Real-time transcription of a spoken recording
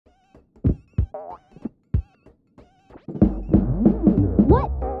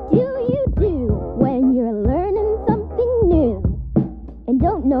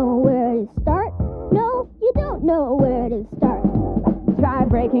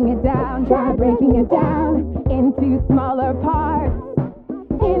breaking it down, try breaking it down into smaller parts,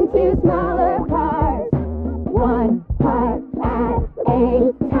 into smaller parts, one part at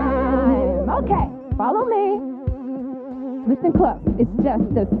a time. Okay, follow me. Listen close. It's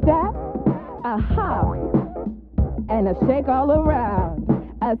just a step, a hop, and a shake all around.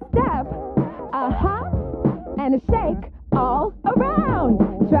 A step, a hop, and a shake all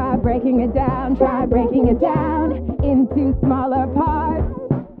around. Try breaking it down, try breaking it down into smaller parts,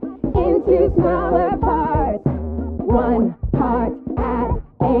 into smaller parts, one part at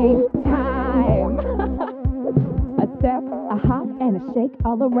a time. A step, a hop, and a shake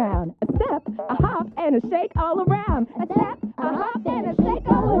all around. A step, a hop, and a shake all around. A step, a hop, and a shake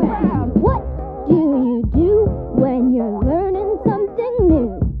all around. What do you do when you're learning something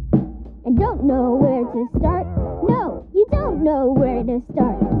new and don't know where to start? No, you don't know where to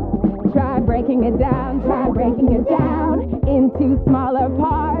start. Try breaking it down, try breaking it down into smaller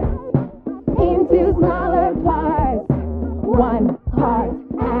parts, into smaller parts, one part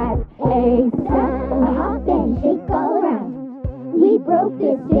at a time. A hop and shake all around. We broke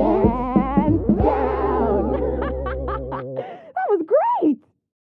this dance